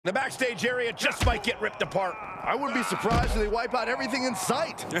The backstage area just might get ripped apart. I wouldn't be surprised if they wipe out everything in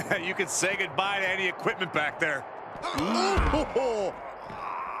sight. You could say goodbye to any equipment back there. Ooh.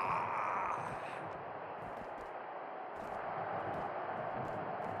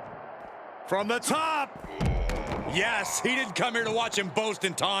 From the top. Yes, he didn't come here to watch him boast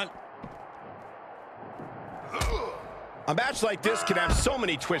and taunt. A match like this can have so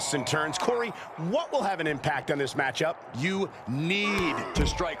many twists and turns. Corey, what will have an impact on this matchup? You need to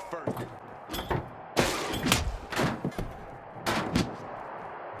strike first.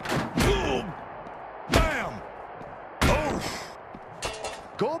 Boom! Bam! Oof!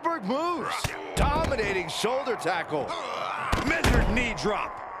 Goldberg moves. Dominating shoulder tackle. Measured knee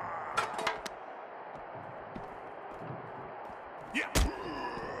drop. Yeah.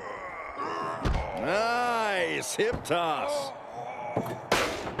 Nice hip toss.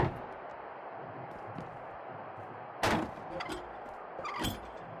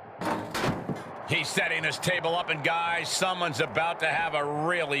 He's setting this table up, and guys, someone's about to have a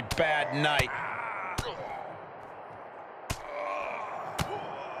really bad night.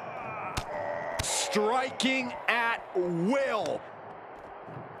 Striking at will.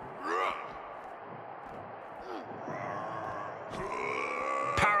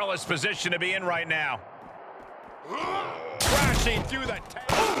 Powerless position to be in right now. Crashing through the table.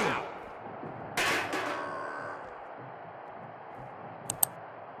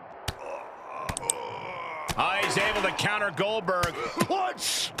 He's able to counter Goldberg.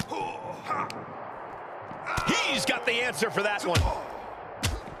 Punch! He's got the answer for that one.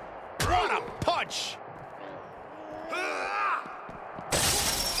 What a punch!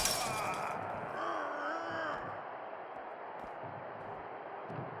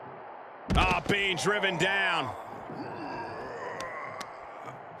 Being driven down.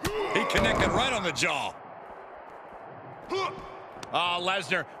 He connected right on the jaw.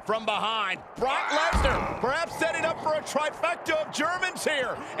 Lesnar from behind. Brock Lesnar perhaps setting up for a trifecta of Germans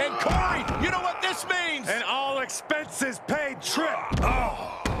here. And Corey, you know what this means? An all expenses paid trip.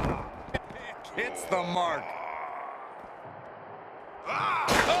 Oh. Hits the mark.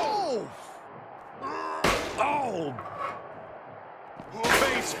 Oh! Oh!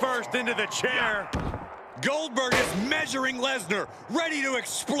 Face first into the chair. Goldberg is measuring Lesnar, ready to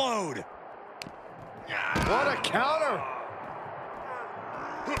explode. What a counter!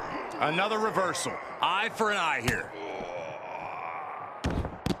 Another reversal. Eye for an eye here.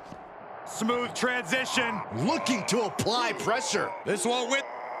 Smooth transition. Looking to apply pressure. This won't win.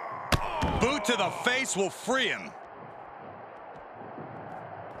 Boot to the face will free him.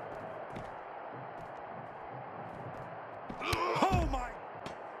 Oh my.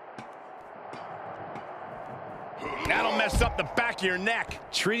 That'll mess up the back of your neck.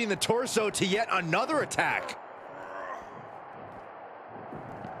 Treating the torso to yet another attack.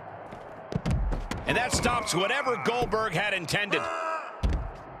 And that stops whatever Goldberg had intended.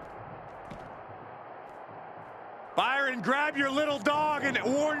 Byron, grab your little dog and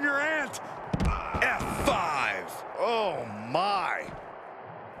warn your aunt. F5. Oh my.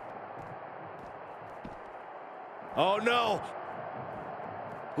 Oh no.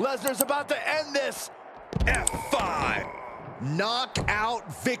 Lesnar's about to end this. F5.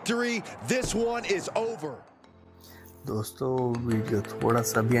 Knockout victory. This one is over. दोस्तों video थोड़ा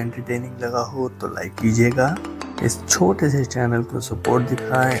सा भी entertaining लगा हो तो like कीजिएगा, इस छोटे से चैनल को सपोर्ट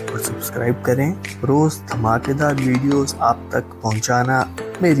दिखाएं और सब्सक्राइब करें। रोज धमाकेदार वीडियोस आप तक पहुंचाना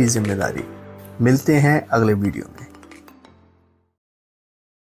मेरी जिम्मेदारी। मिलते हैं अगले वीडियो में।